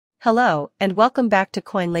Hello, and welcome back to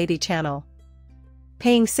Coin Lady channel.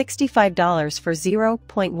 Paying $65 for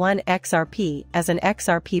 0.1 XRP as an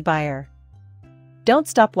XRP buyer. Don't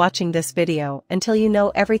stop watching this video until you know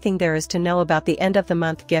everything there is to know about the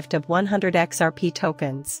end-of-the-month gift of 100 XRP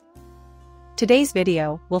tokens. Today's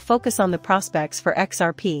video will focus on the prospects for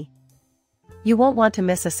XRP. You won't want to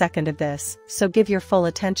miss a second of this, so give your full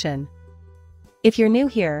attention. If you're new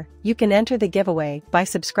here, you can enter the giveaway by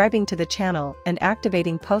subscribing to the channel and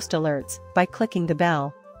activating post alerts by clicking the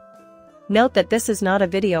bell. Note that this is not a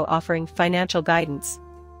video offering financial guidance.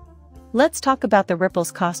 Let's talk about the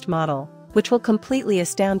Ripple's cost model, which will completely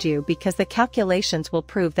astound you because the calculations will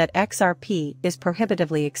prove that XRP is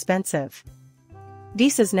prohibitively expensive.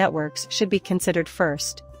 Visa's networks should be considered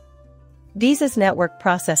first. Visa's network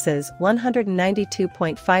processes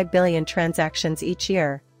 192.5 billion transactions each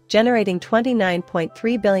year, generating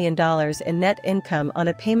 $29.3 billion in net income on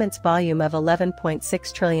a payments volume of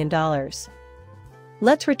 $11.6 trillion.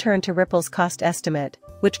 Let's return to Ripple's cost estimate,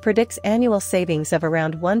 which predicts annual savings of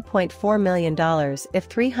around $1.4 million if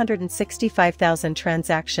 365,000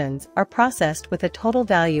 transactions are processed with a total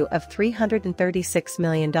value of $336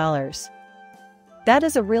 million. That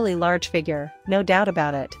is a really large figure, no doubt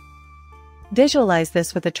about it. Visualize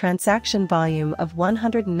this with a transaction volume of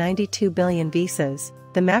 192 billion visas,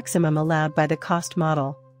 the maximum allowed by the cost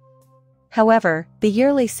model. However, the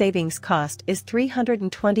yearly savings cost is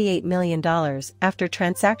 $328 million after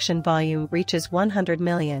transaction volume reaches 100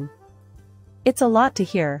 million. It's a lot to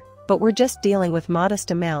hear, but we're just dealing with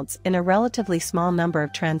modest amounts in a relatively small number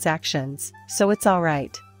of transactions, so it's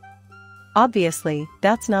alright. Obviously,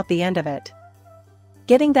 that's not the end of it.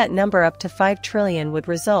 Getting that number up to 5 trillion would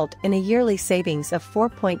result in a yearly savings of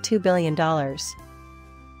 $4.2 billion.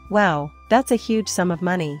 Wow, that's a huge sum of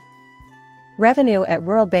money. Revenue at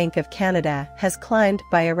Royal Bank of Canada has climbed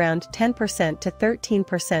by around 10% to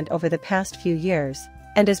 13% over the past few years,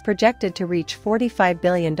 and is projected to reach $45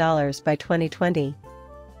 billion by 2020.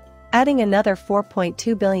 Adding another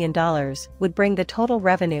 $4.2 billion would bring the total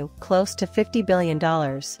revenue close to $50 billion.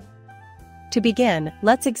 To begin,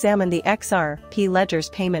 let's examine the XRP ledger's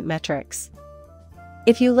payment metrics.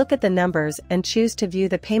 If you look at the numbers and choose to view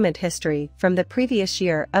the payment history from the previous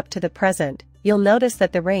year up to the present, you'll notice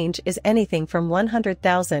that the range is anything from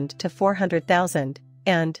 100,000 to 400,000,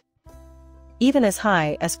 and even as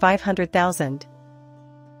high as 500,000.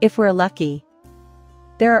 If we're lucky.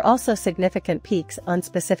 There are also significant peaks on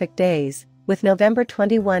specific days, with November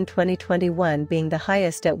 21, 2021 being the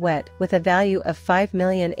highest at WET with a value of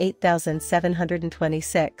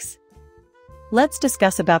 5,008,726. Let's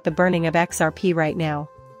discuss about the burning of XRP right now.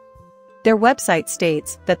 Their website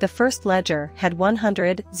states that the first ledger had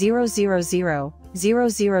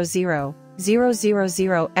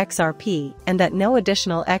 100,000,000,000 XRP and that no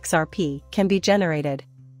additional XRP can be generated.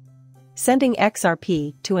 Sending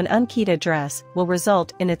XRP to an unkeyed address will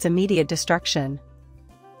result in its immediate destruction.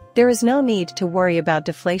 There is no need to worry about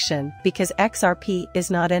deflation because XRP is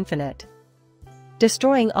not infinite.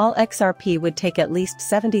 Destroying all XRP would take at least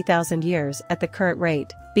 70,000 years at the current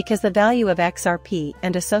rate, because the value of XRP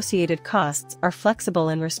and associated costs are flexible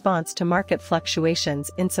in response to market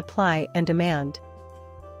fluctuations in supply and demand.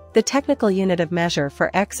 The technical unit of measure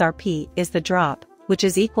for XRP is the drop, which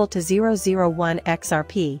is equal to 0.001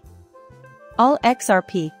 XRP. All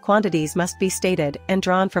XRP quantities must be stated and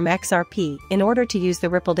drawn from XRP in order to use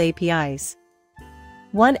the Rippled APIs.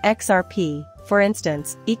 1 XRP, for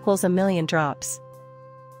instance, equals 1 million drops.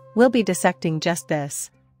 We'll be dissecting just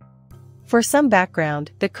this. For some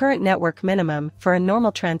background, the current network minimum for a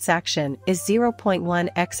normal transaction is 0.1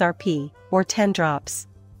 XRP, or 10 drops.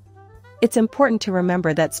 It's important to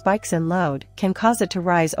remember that spikes in load can cause it to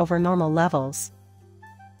rise over normal levels.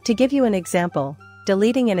 To give you an example,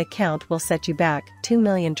 deleting an account will set you back 2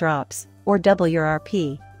 million drops, or double your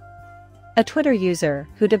RP. A Twitter user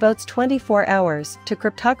who devotes 24 hours to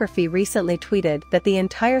cryptography recently tweeted that the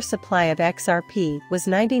entire supply of XRP was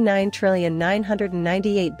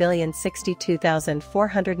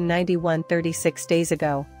 99,998,062,491 36 days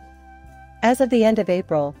ago. As of the end of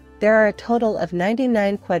April, there are a total of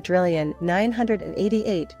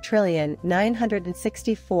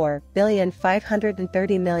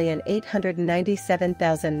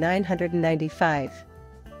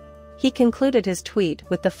He concluded his tweet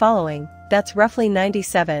with the following: that's roughly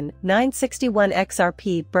 97,961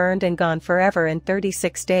 XRP burned and gone forever in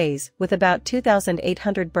 36 days, with about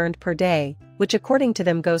 2,800 burned per day, which according to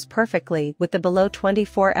them goes perfectly with the below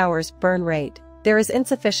 24 hours burn rate. There is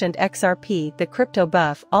insufficient XRP. The crypto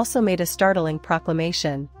buff also made a startling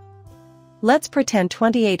proclamation. Let's pretend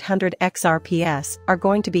 2,800 XRPs are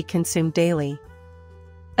going to be consumed daily.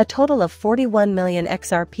 A total of 41 million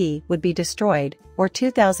XRP would be destroyed, or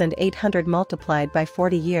 2,800 multiplied by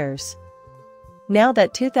 40 years. Now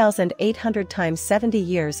that 2,800 times 70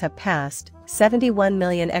 years have passed, 71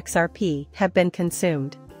 million XRP have been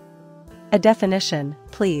consumed. A definition,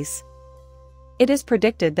 please. It is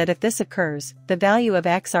predicted that if this occurs, the value of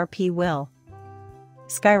XRP will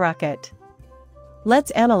skyrocket. Let's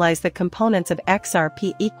analyze the components of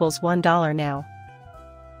XRP equals $1 now.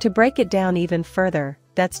 To break it down even further,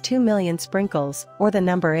 that's 2 million sprinkles, or the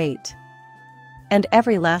number 8. And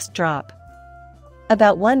every last drop.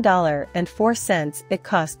 About $1.04, it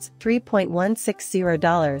costs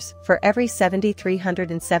 $3.160 for every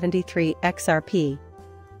 7,373 XRP.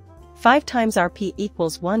 5 times RP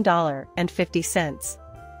equals $1.50.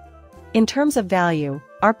 In terms of value,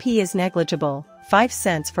 RP is negligible, 5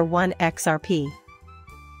 cents for 1 XRP.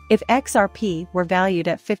 If XRP were valued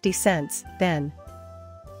at 50 cents, then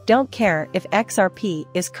don't care if XRP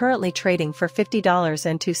is currently trading for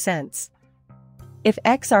 $50.02. If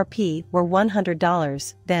XRP were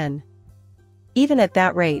 $100, then even at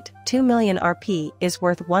that rate, 2 million RP is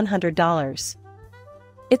worth $100.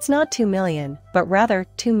 It's not 2 million, but rather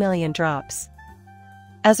 2 million drops.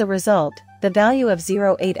 As a result, the value of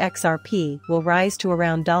 0.8 XRP will rise to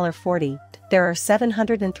around $40. There are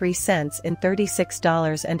 703 cents in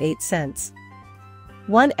 $36.08.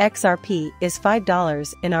 1 XRP is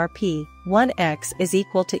 $5 in RP, 1 X is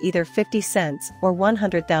equal to either 50 cents or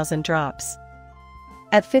 100,000 drops.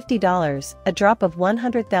 At $50, a drop of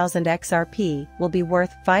 100,000 XRP will be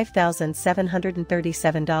worth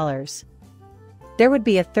 $5,737. There would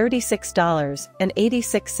be a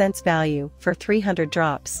 $36.86 value for 300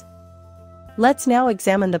 drops. Let's now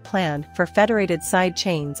examine the plan for federated side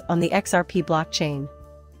chains on the XRP blockchain.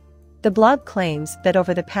 The blog claims that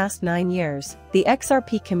over the past 9 years, the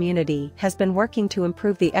XRP community has been working to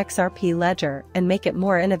improve the XRP ledger and make it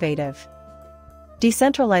more innovative.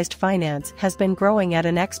 Decentralized finance has been growing at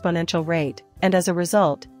an exponential rate, and as a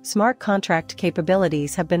result, smart contract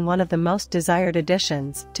capabilities have been one of the most desired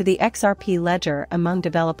additions to the XRP ledger among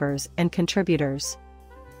developers and contributors.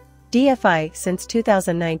 DeFi. Since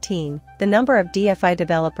 2019, the number of DeFi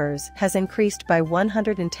developers has increased by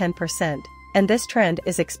 110%, and this trend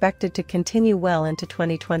is expected to continue well into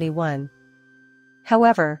 2021.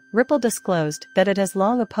 However, Ripple disclosed that it has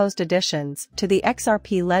long opposed additions to the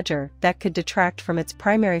XRP ledger that could detract from its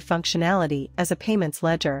primary functionality as a payments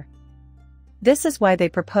ledger. This is why they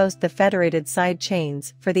proposed the federated side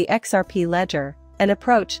chains for the XRP ledger, an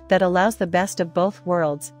approach that allows the best of both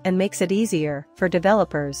worlds and makes it easier for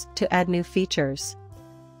developers to add new features.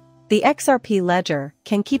 The XRP ledger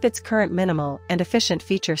can keep its current minimal and efficient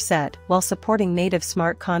feature set while supporting native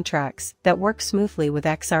smart contracts that work smoothly with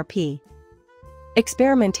XRP.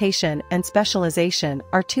 Experimentation and specialization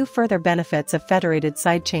are two further benefits of federated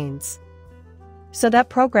sidechains. So that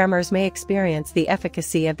programmers may experience the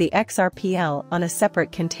efficacy of the XRPL on a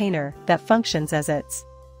separate container that functions as its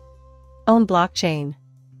own blockchain.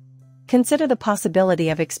 Consider the possibility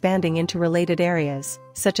of expanding into related areas,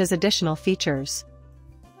 such as additional features.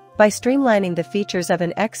 By streamlining the features of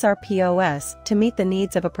an XRP OS to meet the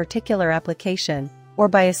needs of a particular application, or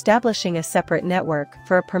by establishing a separate network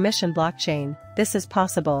for a permission blockchain, this is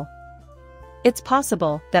possible. It's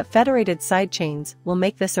possible that federated sidechains will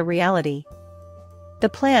make this a reality. The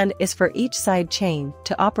plan is for each sidechain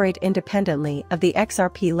to operate independently of the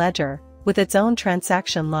XRP ledger, with its own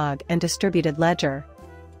transaction log and distributed ledger.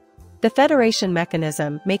 The federation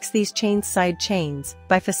mechanism makes these chains side chains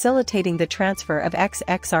by facilitating the transfer of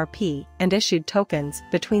XRP and issued tokens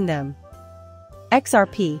between them.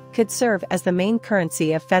 XRP could serve as the main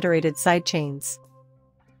currency of federated sidechains.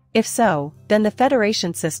 If so, then the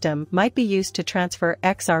federation system might be used to transfer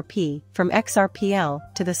XRP from XRPL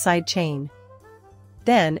to the sidechain.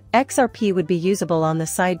 Then, XRP would be usable on the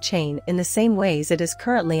sidechain in the same ways it is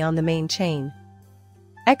currently on the main chain.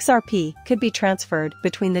 XRP could be transferred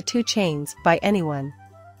between the two chains by anyone.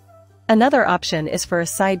 Another option is for a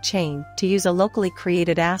sidechain to use a locally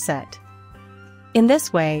created asset. In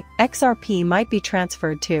this way, XRP might be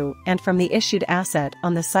transferred to and from the issued asset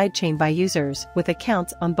on the sidechain by users with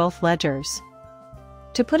accounts on both ledgers.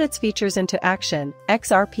 To put its features into action,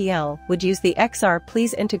 XRPL would use the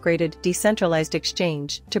XRP's integrated decentralized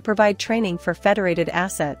exchange to provide training for federated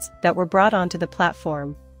assets that were brought onto the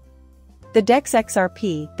platform. The DEX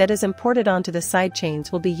XRP that is imported onto the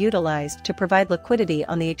sidechains will be utilized to provide liquidity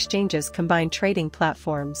on the exchange's combined trading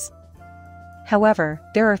platforms. However,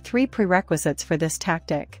 there are 3 prerequisites for this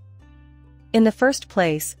tactic. In the first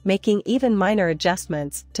place, making even minor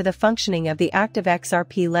adjustments to the functioning of the active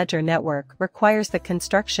XRP ledger network requires the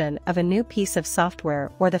construction of a new piece of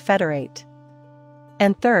software or the federate.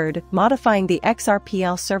 And third, modifying the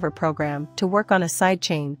XRPL server program to work on a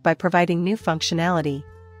sidechain by providing new functionality.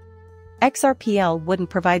 XRPL wouldn't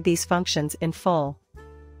provide these functions in full.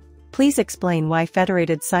 Please explain why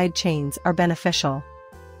federated sidechains are beneficial.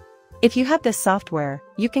 If you have this software,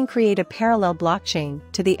 you can create a parallel blockchain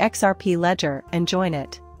to the XRP ledger and join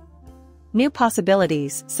it. New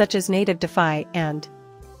possibilities such as native DeFi and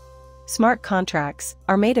smart contracts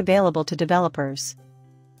are made available to developers.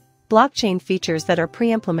 Blockchain features that are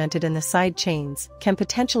pre-implemented in the side chains can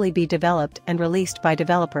potentially be developed and released by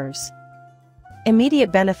developers.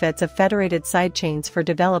 Immediate benefits of federated sidechains for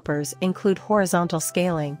developers include horizontal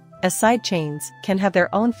scaling, as sidechains can have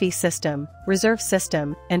their own fee system, reserve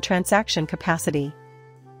system, and transaction capacity.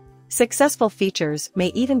 Successful features may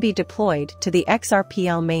even be deployed to the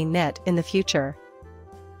XRPL mainnet in the future.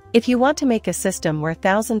 If you want to make a system where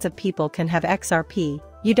thousands of people can have XRP,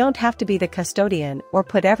 you don't have to be the custodian or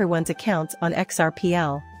put everyone's accounts on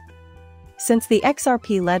XRPL. Since the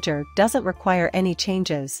XRP ledger doesn't require any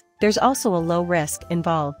changes, there's also a low risk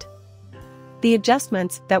involved. The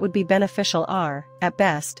adjustments that would be beneficial are, at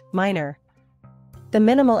best, minor. The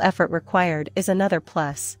minimal effort required is another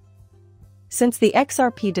plus. Since the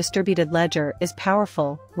XRP distributed ledger is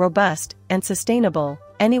powerful, robust, and sustainable,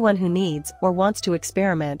 anyone who needs or wants to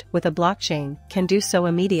experiment with a blockchain can do so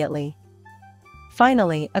immediately.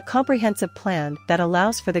 Finally, a comprehensive plan that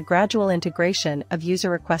allows for the gradual integration of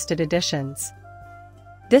user-requested additions.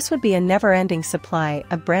 This would be a never-ending supply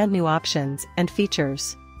of brand new options and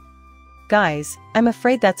features. Guys, I'm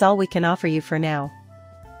afraid that's all we can offer you for now.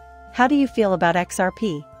 How do you feel about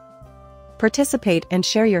XRP? Participate and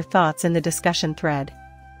share your thoughts in the discussion thread.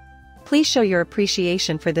 Please show your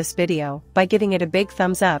appreciation for this video by giving it a big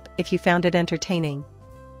thumbs up if you found it entertaining.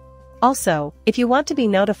 Also, if you want to be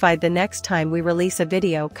notified the next time we release a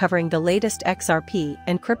video covering the latest XRP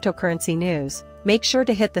and cryptocurrency news, make sure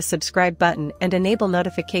to hit the subscribe button and enable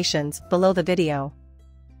notifications below the video.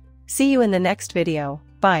 See you in the next video.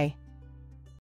 Bye.